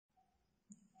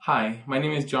Hi, my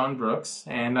name is John Brooks,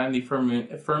 and I'm the firm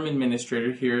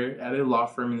administrator here at a law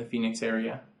firm in the Phoenix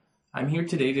area. I'm here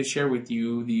today to share with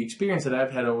you the experience that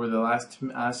I've had over the last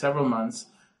several months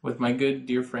with my good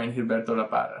dear friend Gilberto La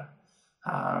Parra.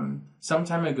 Some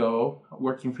time ago,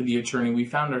 working for the attorney, we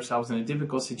found ourselves in a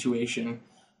difficult situation,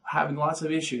 having lots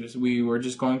of issues. We were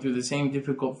just going through the same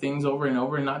difficult things over and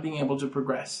over and not being able to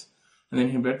progress. And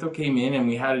then Gilberto came in and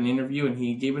we had an interview and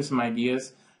he gave us some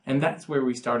ideas. And that's where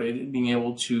we started being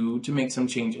able to make some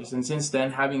changes. And since then,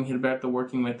 having Gilberto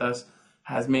working with us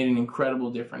has made an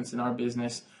incredible difference in our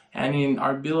business and in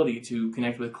our ability to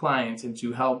connect with clients and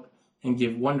to help and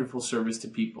give wonderful service to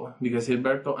people. Because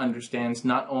Gilberto understands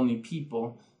not only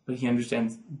people, but he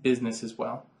understands business as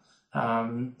well.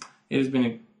 It has been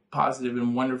a positive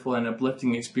and wonderful and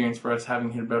uplifting experience for us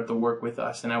having Gilberto work with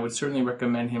us. And I would certainly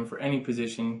recommend him for any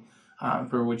position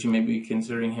for which you may be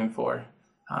considering him for.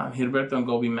 Gilberto and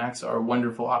Gobemax are a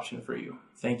wonderful option for you.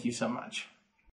 Thank you so much.